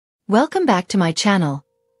Welcome back to my channel,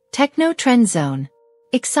 Techno Trend Zone.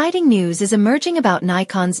 Exciting news is emerging about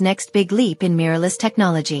Nikon's next big leap in mirrorless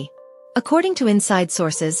technology. According to inside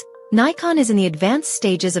sources, Nikon is in the advanced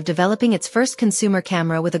stages of developing its first consumer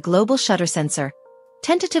camera with a global shutter sensor,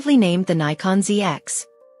 tentatively named the Nikon ZX.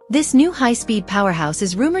 This new high-speed powerhouse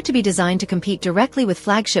is rumored to be designed to compete directly with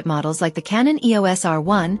flagship models like the Canon EOS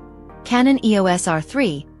R1, Canon EOS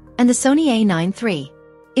R3, and the Sony A9 III.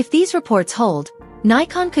 If these reports hold,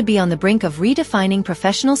 Nikon could be on the brink of redefining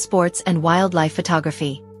professional sports and wildlife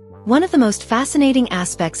photography. One of the most fascinating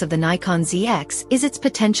aspects of the Nikon ZX is its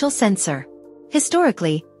potential sensor.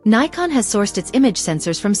 Historically, Nikon has sourced its image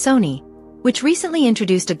sensors from Sony, which recently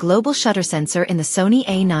introduced a global shutter sensor in the Sony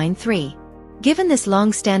A9 III. Given this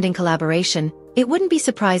long-standing collaboration, it wouldn't be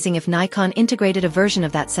surprising if Nikon integrated a version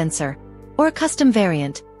of that sensor, or a custom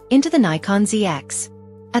variant, into the Nikon ZX.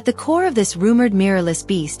 At the core of this rumored mirrorless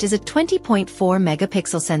beast is a 20.4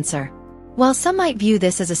 megapixel sensor. While some might view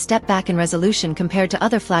this as a step back in resolution compared to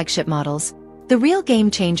other flagship models, the real game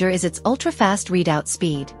changer is its ultra-fast readout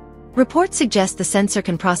speed. Reports suggest the sensor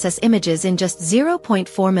can process images in just 0.4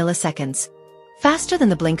 milliseconds, faster than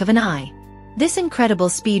the blink of an eye. This incredible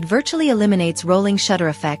speed virtually eliminates rolling shutter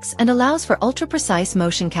effects and allows for ultra-precise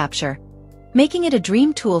motion capture, making it a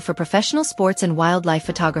dream tool for professional sports and wildlife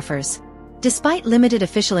photographers. Despite limited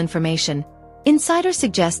official information, insiders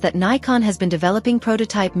suggest that Nikon has been developing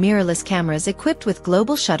prototype mirrorless cameras equipped with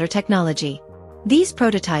global shutter technology. These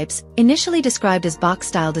prototypes, initially described as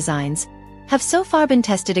box-style designs, have so far been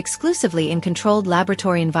tested exclusively in controlled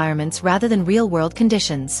laboratory environments rather than real-world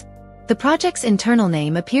conditions. The project's internal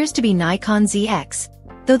name appears to be Nikon ZX,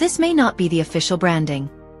 though this may not be the official branding.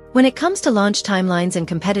 When it comes to launch timelines and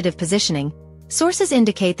competitive positioning, sources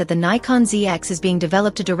indicate that the Nikon ZX is being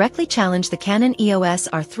developed to directly challenge the Canon EOS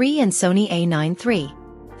R3 and Sony A9 III.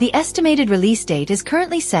 The estimated release date is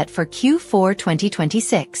currently set for Q4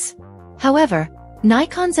 2026. However,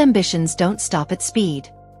 Nikon's ambitions don't stop at speed.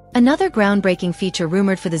 Another groundbreaking feature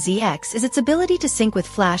rumored for the ZX is its ability to sync with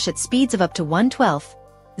flash at speeds of up to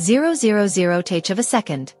 1/12,000th of a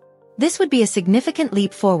second. This would be a significant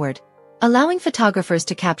leap forward, allowing photographers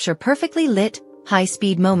to capture perfectly lit,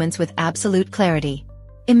 high-speed moments with absolute clarity.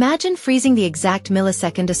 Imagine freezing the exact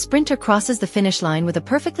millisecond a sprinter crosses the finish line with a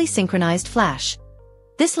perfectly synchronized flash.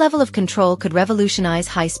 This level of control could revolutionize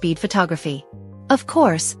high-speed photography. Of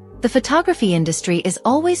course, the photography industry is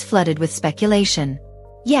always flooded with speculation.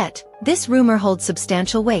 Yet, this rumor holds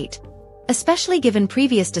substantial weight, especially given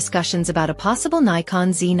previous discussions about a possible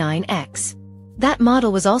Nikon Z9X. That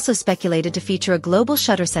model was also speculated to feature a global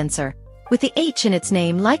shutter sensor, with the H in its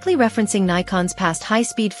name likely referencing Nikon's past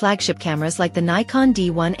high-speed flagship cameras like the Nikon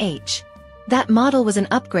Z9H. That model was an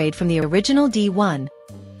upgrade from the original D1,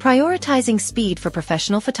 prioritizing speed for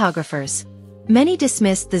professional photographers. Many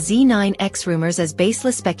dismissed the Z9X rumors as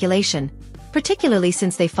baseless speculation, particularly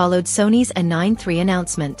since they followed Sony's A9 III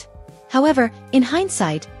announcement. However, in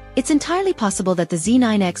hindsight, it's entirely possible that the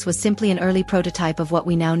Z9X was simply an early prototype of what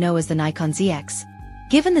we now know as the Nikon ZX.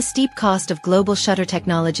 Given the steep cost of global shutter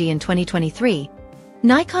technology in 2023,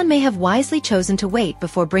 Nikon may have wisely chosen to wait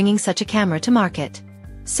before bringing such a camera to market.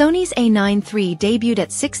 Sony's A9 III debuted at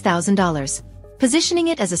 $6,000, positioning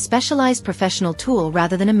it as a specialized professional tool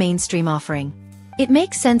rather than a mainstream offering. It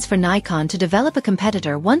makes sense for Nikon to develop a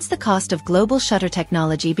competitor once the cost of global shutter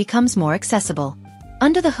technology becomes more accessible.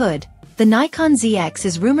 Under the hood, the Nikon ZX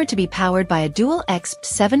is rumored to be powered by a dual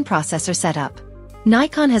XP7 processor setup.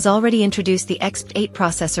 Nikon has already introduced the XP8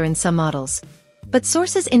 processor in some models, but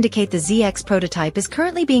sources indicate the ZX prototype is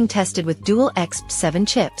currently being tested with dual XP7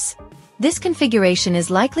 chips. This configuration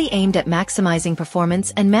is likely aimed at maximizing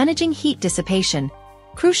performance and managing heat dissipation,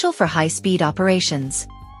 crucial for high-speed operations.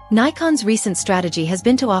 Nikon's recent strategy has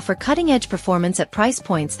been to offer cutting-edge performance at price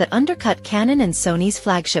points that undercut Canon and Sony's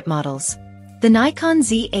flagship models. The Nikon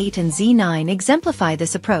Z8 and Z9 exemplify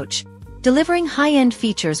this approach, delivering high-end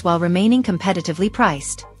features while remaining competitively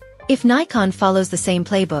priced. If Nikon follows the same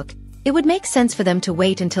playbook, it would make sense for them to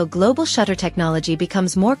wait until global shutter technology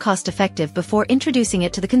becomes more cost-effective before introducing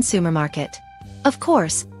it to the consumer market. Of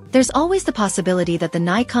course, there's always the possibility that the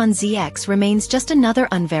Nikon ZX remains just another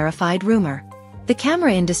unverified rumor. The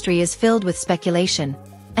camera industry is filled with speculation,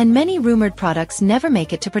 and many rumored products never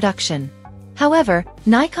make it to production. However,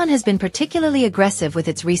 Nikon has been particularly aggressive with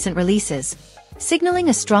its recent releases, signaling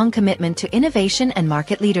a strong commitment to innovation and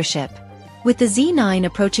market leadership. With the Z9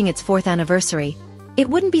 approaching its 4th anniversary, it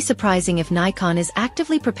wouldn't be surprising if Nikon is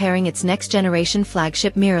actively preparing its next-generation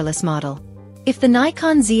flagship mirrorless model. If the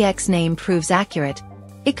Nikon ZX name proves accurate,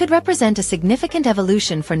 it could represent a significant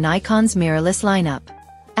evolution for Nikon's mirrorless lineup.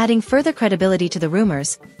 Adding further credibility to the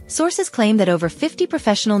rumors, sources claim that over 50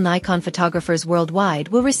 professional Nikon photographers worldwide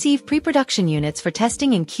will receive pre-production units for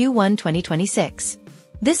testing in Q1 2026.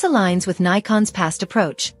 This aligns with Nikon's past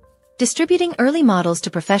approach, distributing early models to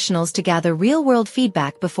professionals to gather real-world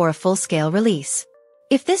feedback before a full-scale release.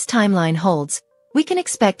 If this timeline holds, we can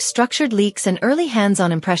expect structured leaks and early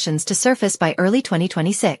hands-on impressions to surface by early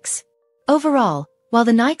 2026. Overall, while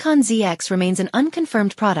the Nikon ZX remains an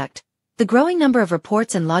unconfirmed product, the growing number of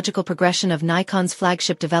reports and logical progression of Nikon's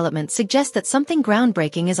flagship development suggests that something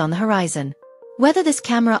groundbreaking is on the horizon. Whether this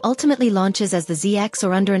camera ultimately launches as the ZX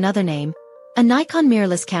or under another name, a Nikon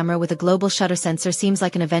mirrorless camera with a global shutter sensor seems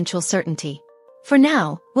like an eventual certainty. For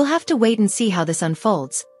now, we'll have to wait and see how this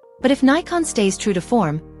unfolds, but if Nikon stays true to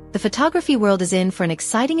form, the photography world is in for an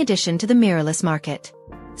exciting addition to the mirrorless market.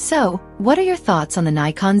 So, what are your thoughts on the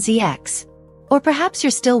Nikon ZX? Or perhaps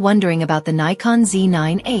you're still wondering about the Nikon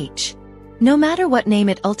Z9H. No matter what name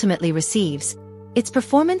it ultimately receives, its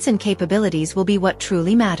performance and capabilities will be what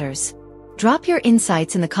truly matters. Drop your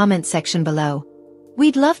insights in the comments section below.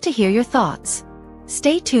 We'd love to hear your thoughts.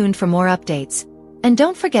 Stay tuned for more updates, and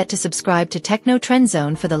don't forget to subscribe to Techno Trend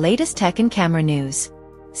Zone for the latest tech and camera news.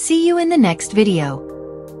 See you in the next video.